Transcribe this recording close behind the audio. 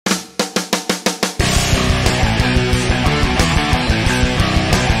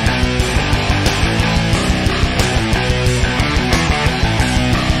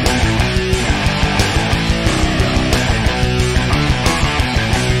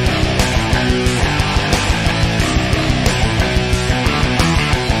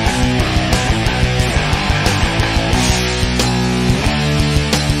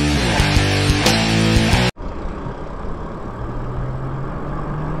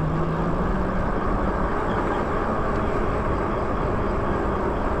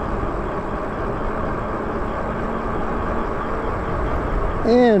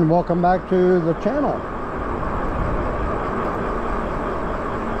And welcome back to the channel.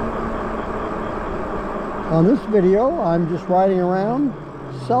 On this video, I'm just riding around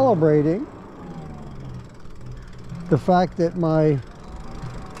celebrating the fact that my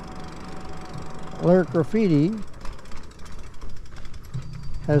Lyric Graffiti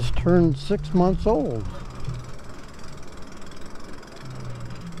has turned 6 months old.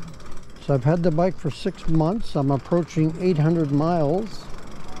 So I've had the bike for 6 months. I'm approaching 800 miles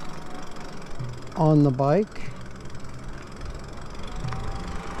on the bike.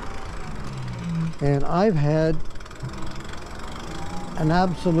 And I've had an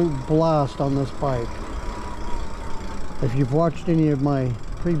absolute blast on this bike. If you've watched any of my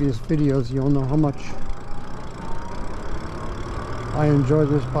previous videos, you'll know how much I enjoy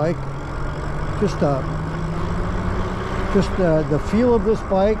this bike. Just the feel of this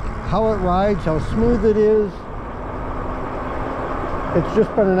bike, how it rides, how smooth it is. It's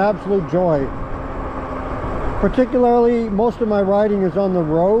just been an absolute joy. Particularly, most of my riding is on the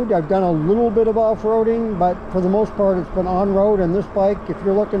road. I've done a little bit of off-roading, but for the most part it's been on-road. And this bike, if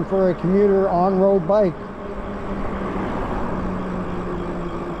you're looking for a commuter on-road bike,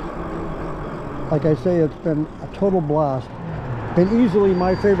 like I say, it's been a total blast. Been easily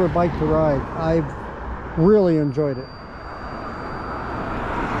my favorite bike to ride. I've really enjoyed it.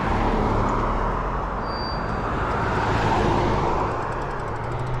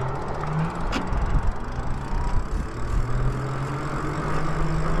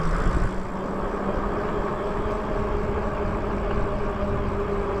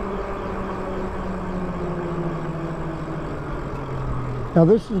 Now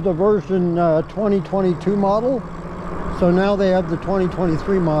this is the version 2022 model, so now they have the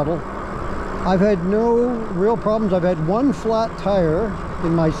 2023 model. I've had no real problems. I've had one flat tire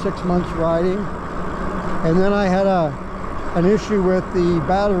in my 6 months riding, and then I had an issue with the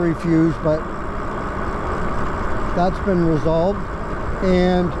battery fuse, but that's been resolved.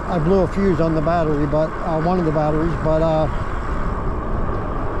 And I blew a fuse on the battery, but one of the batteries, but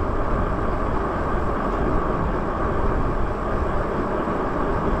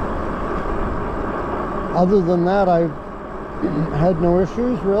other than that, I've had no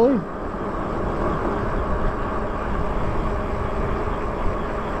issues, really.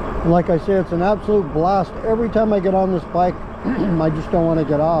 And like I say, it's an absolute blast. Every time I get on this bike, I just don't want to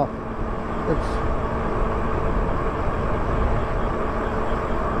get off.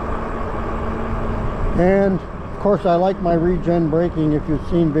 And of course, I like my regen braking. If you've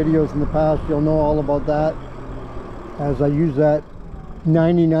seen videos in the past, you'll know all about that, as I use that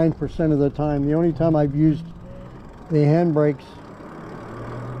 99% of the time. The only time I've used the handbrakes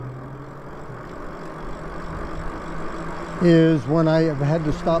is when I have had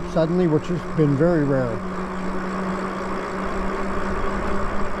to stop suddenly, which has been very rare.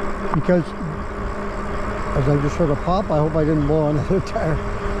 Because, as I just heard a pop, I hope I didn't blow another tire.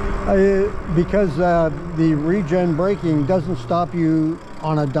 Because the regen braking doesn't stop you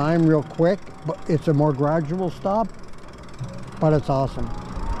on a dime real quick, but it's a more gradual stop. But it's awesome.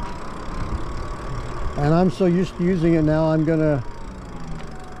 And I'm so used to using it now, I'm gonna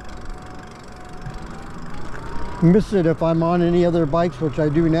miss it if I'm on any other bikes, which I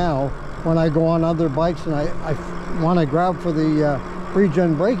do now. When I go on other bikes and I want to grab for the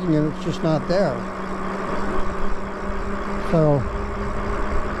regen braking and it's just not there. So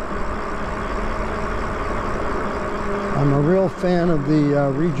I'm a real fan of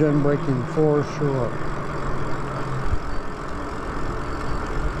the regen braking for sure.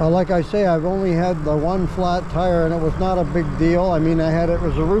 Like I say, I've only had the one flat tire, and it was not a big deal. I mean, it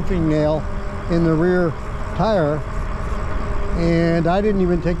was a roofing nail in the rear tire, and I didn't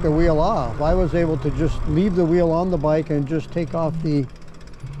even take the wheel off. I was able to just leave the wheel on the bike and just take off the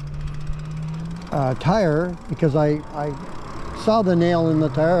tire, because I saw the nail in the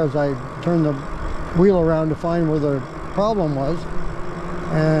tire as I turned the wheel around to find where the problem was,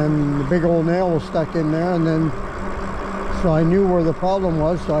 and the big old nail was stuck in there. And then so I knew where the problem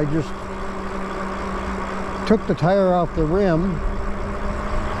was, so I just took the tire off the rim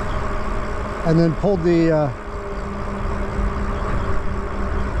and then pulled the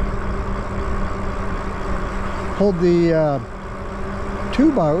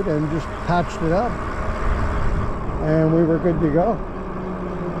tube out and just patched it up, and we were good to go.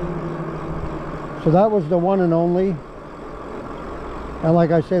 So that was the one and only. And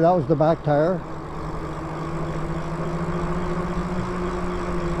like I say, that was the back tire.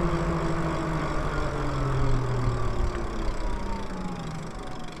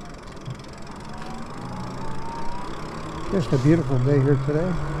 Just a beautiful day here today.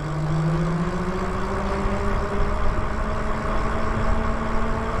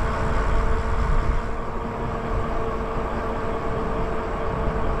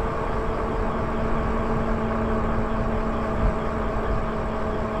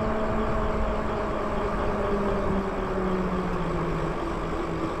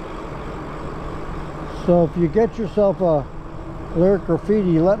 So if you get yourself a Lyric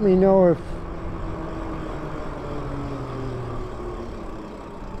Graffiti, let me know if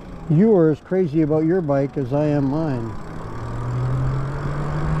you are as crazy about your bike as I am mine.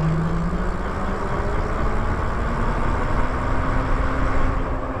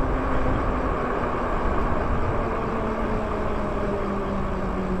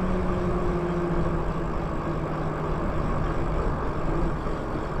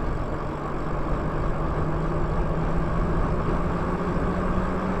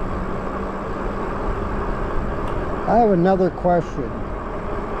 I have another question.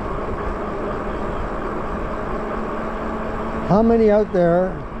 How many out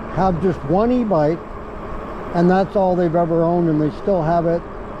there have just one e-bike and that's all they've ever owned and they still have it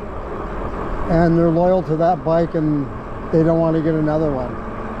and they're loyal to that bike and they don't want to get another one?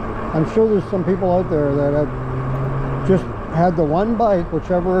 I'm sure there's some people out there that have just had the one bike,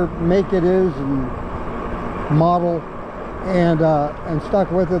 whichever make it is and model, and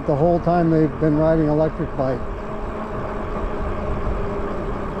stuck with it the whole time they've been riding electric bike.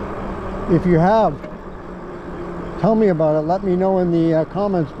 If you have, tell me about it. Let me know in the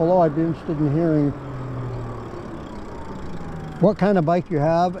comments below. I'd be interested in hearing what kind of bike you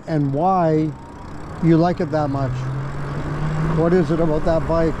have and why you like it that much. What is it about that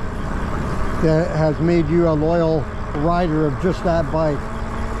bike that has made you a loyal rider of just that bike?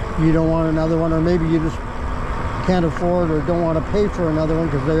 You don't want another one, or maybe you just can't afford or don't want to pay for another one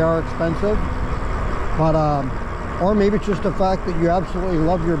because they are expensive. But or maybe it's just the fact that you absolutely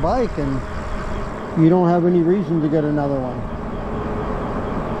love your bike and you don't have any reason to get another one.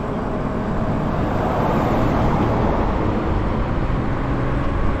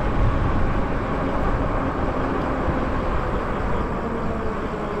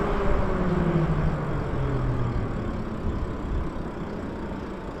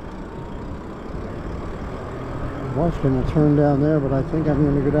 I was going to turn down there, but I think I'm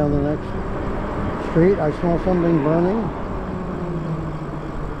going to go down the next street. I smell something burning.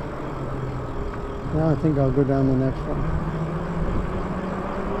 Now I think I'll go down the next one.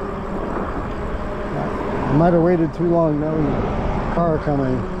 I might have waited too long. Now there's a car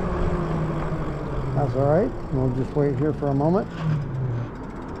coming. That's all right. We'll just wait here for a moment.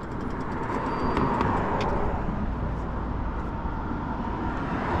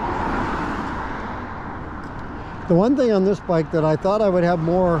 The one thing on this bike that I thought I would have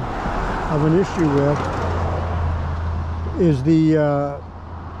more of an issue with is the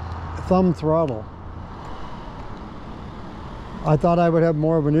thumb throttle. I thought I would have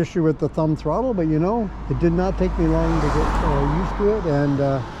more of an issue with the thumb throttle, but you know, it did not take me long to get used to it, and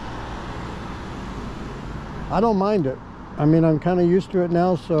I don't mind it. I mean, I'm kind of used to it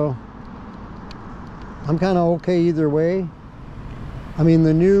now, so I'm kind of okay either way. I mean,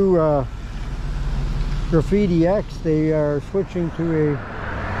 the new Graffiti X, they are switching to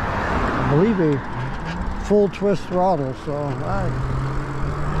I believe a full twist throttle, so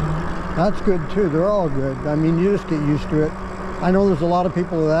that's good too. They're all good. I mean, you just get used to it. I know there's a lot of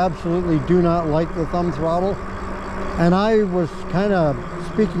people that absolutely do not like the thumb throttle, and I was kind of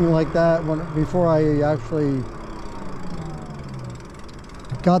speaking like that before I actually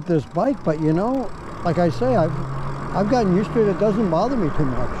got this bike. But you know, like I say, I've gotten used to it. It doesn't bother me too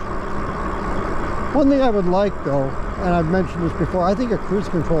much. One thing I would like though, and I've mentioned this before, I think a cruise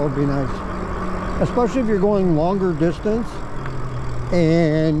control would be nice, especially if you're going longer distance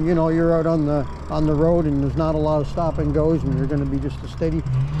and you know you're out on the road and there's not a lot of stop and goes and you're going to be just a steady.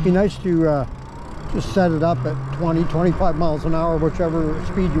 It'd be nice to just set it up at 20-25 miles an hour, whichever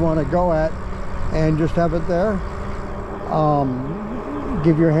speed you want to go at, and just have it there.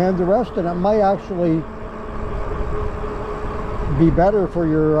 Give your hands a rest, and it might actually be better for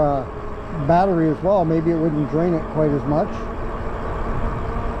your battery as well. Maybe it wouldn't drain it quite as much.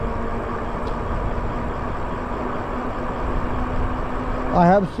 I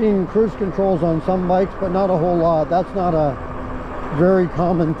have seen cruise controls on some bikes, but not a whole lot. That's not a very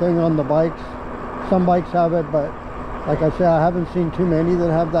common thing on the bikes. Some bikes have it, but like I say, I haven't seen too many that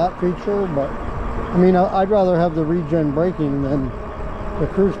have that feature. But I mean, I'd rather have the regen braking than the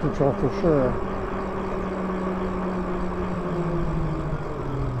cruise control for sure.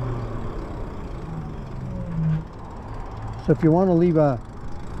 So if you want to leave a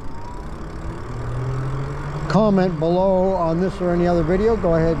comment below on this or any other video,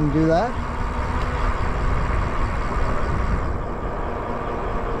 go ahead and do that.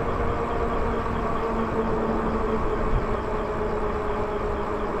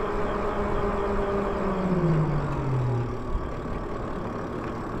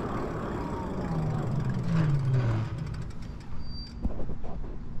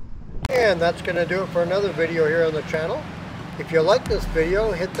 And And that's going to do it for another video here on the channel. If you like this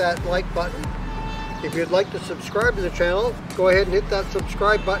video, hit that like button. If you'd like to subscribe to the channel, go ahead and hit that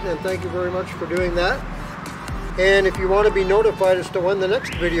subscribe button, and thank you very much for doing that. And if you want to be notified as to when the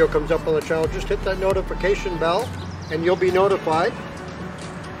next video comes up on the channel, just hit that notification bell and you'll be notified.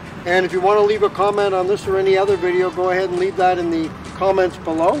 And if you want to leave a comment on this or any other video, go ahead and leave that in the comments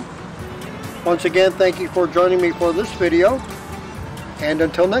below. Once again, thank you for joining me for this video, and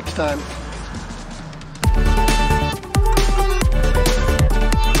until next time.